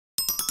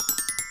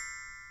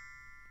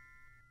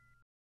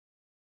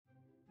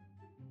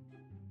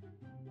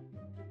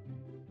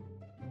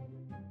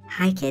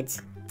Hi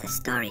kids, the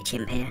Story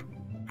Chimp here,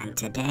 and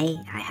today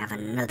I have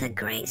another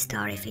great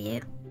story for you.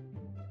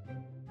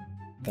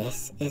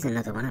 This is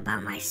another one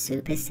about my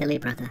super silly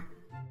brother,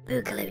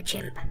 Boogaloo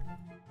Chimp.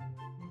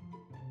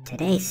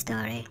 Today's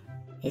story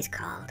is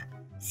called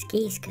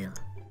Ski School.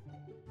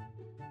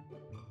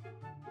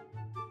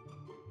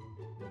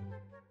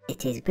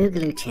 It is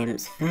Boogaloo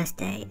Chimp's first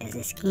day as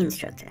a ski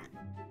instructor.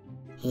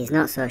 He is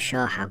not so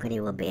sure how good he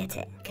will be at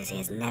it because he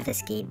has never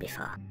skied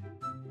before.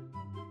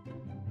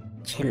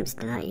 Chimps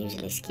do not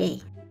usually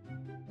ski.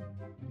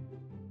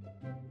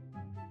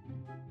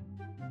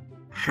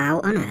 How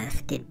on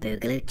earth did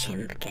Boogaloo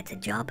Chimp get a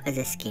job as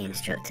a ski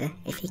instructor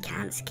if he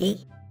can't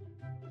ski?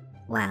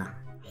 Well,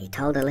 he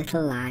told a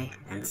little lie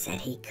and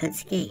said he could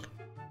ski.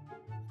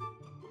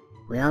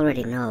 We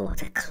already know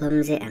what a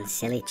clumsy and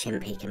silly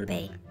chimp he can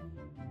be,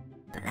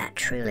 but that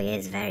truly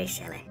is very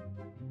silly.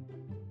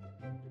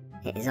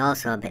 It is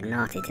also a bit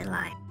naughty to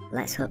lie.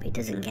 Let's hope he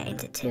doesn't get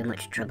into too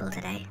much trouble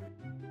today.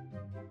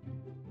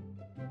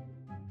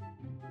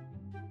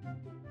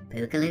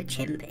 Boogaloo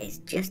Chimp is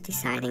just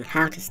deciding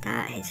how to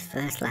start his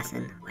first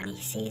lesson when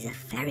he sees a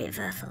ferret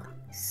Würfel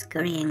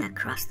scurrying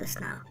across the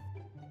snow.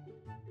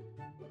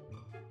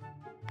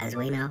 As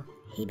we know,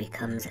 he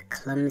becomes a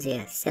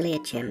clumsier, sillier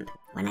chimp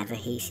whenever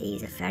he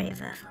sees a ferret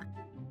Würfel.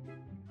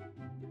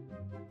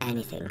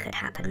 Anything could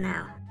happen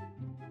now.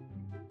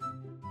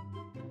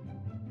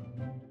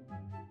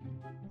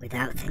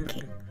 Without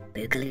thinking,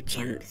 Boogaloo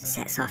Chimp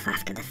sets off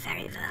after the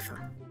ferret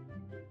Würfel.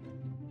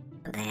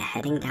 But they are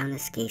heading down the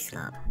ski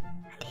slope,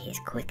 and he is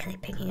quickly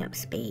picking up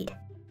speed.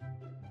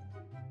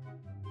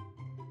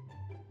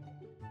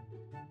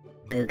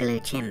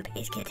 Boogaloo Chimp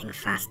is getting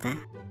faster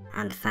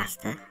and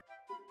faster.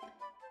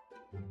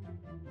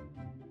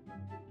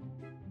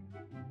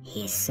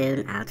 He is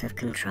soon out of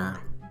control.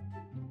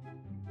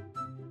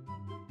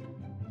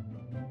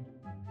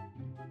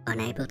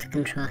 Unable to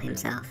control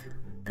himself,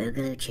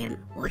 Boogaloo Chimp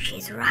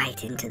whooshes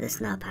right into the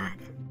snowpark.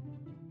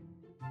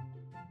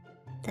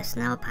 The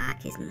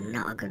snowpark is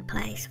not a good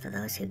place for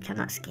those who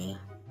cannot ski.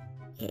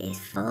 It is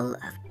full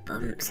of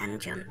bumps and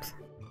jumps.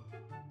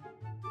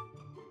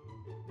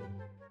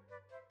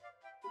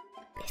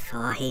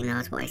 Before he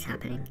knows what is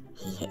happening,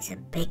 he hits a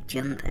big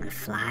jump and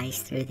flies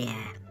through the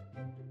air.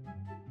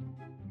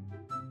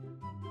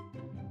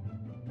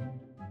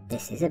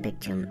 This is a big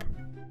jump.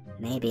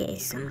 Maybe it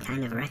is some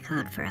kind of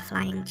record for a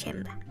flying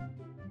chimp.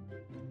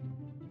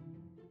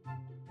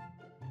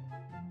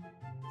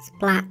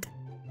 Splat!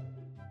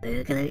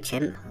 Boogaloo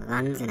Chimp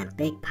lands in a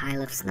big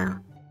pile of snow.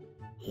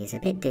 He is a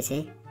bit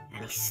dizzy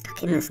and is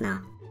stuck in the snow.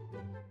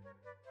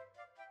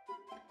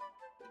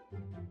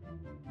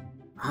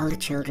 All the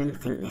children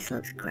think this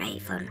looks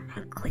great fun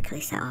and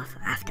quickly set off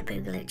after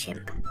Boogaloo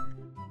Chimp.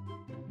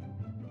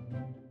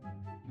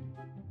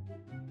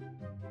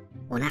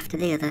 One after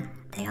the other,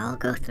 they all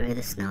go through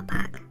the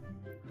snowpack,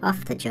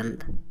 off the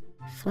jump,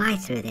 fly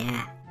through the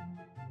air,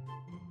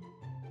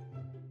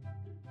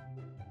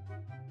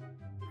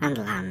 and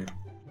land,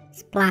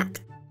 splat,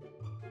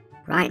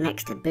 right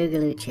next to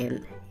Boogaloo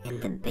Chimp in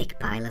the big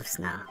pile of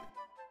snow.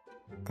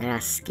 There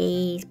are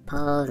skis,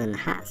 poles and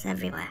hats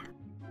everywhere.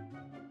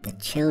 The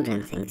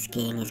children think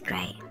skiing is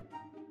great.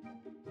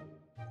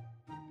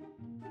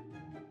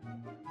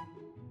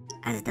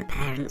 As the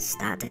parents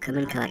start to come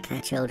and collect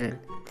their children,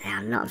 they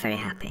are not very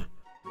happy.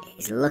 It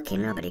is lucky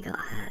nobody got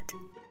hurt.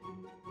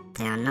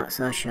 They are not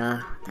so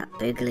sure that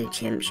Boogaloo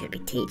Chimp should be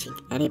teaching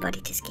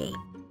anybody to ski.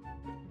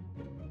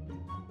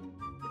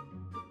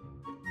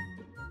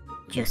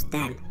 Just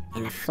then,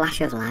 in a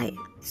flash of light,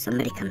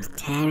 somebody comes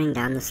tearing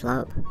down the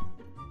slope,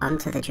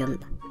 onto the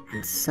jump,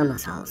 and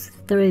somersaults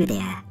through the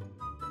air.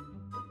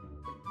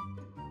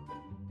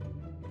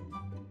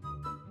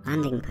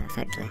 Landing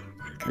perfectly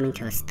and coming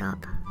to a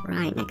stop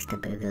right next to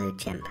Boogaloo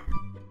Chimp.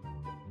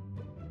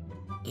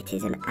 It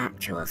is an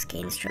actual ski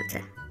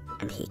instructor,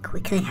 and he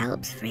quickly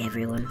helps free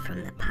everyone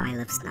from the pile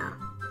of snow.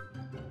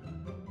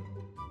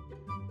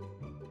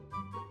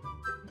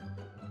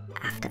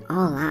 After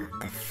all that,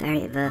 the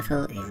ferret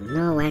Würfel is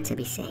nowhere to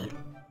be seen.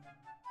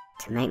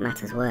 To make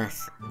matters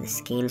worse, the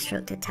ski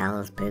instructor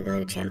tells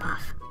Boogaloo Chimp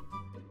off.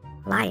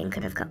 Lying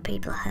could have got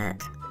people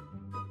hurt.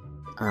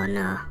 Oh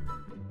no,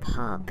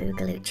 poor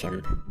Boogaloo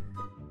Chimp.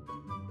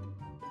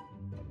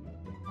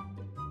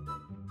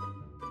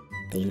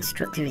 The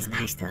instructor is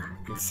nice though,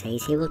 and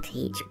says he will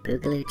teach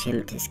Boogaloo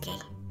Chimp to ski,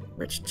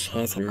 which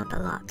cheers him up a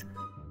lot.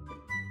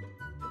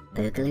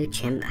 Boogaloo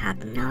Chimp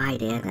had no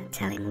idea that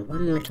telling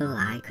one little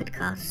lie could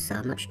cause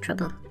so much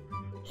trouble.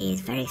 He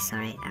is very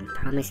sorry and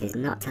promises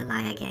not to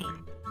lie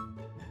again.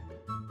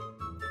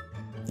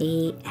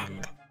 The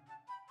end.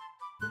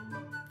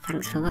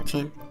 Thanks for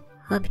watching.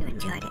 Hope you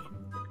enjoyed it.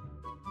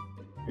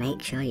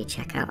 Make sure you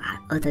check out our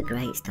other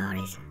great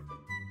stories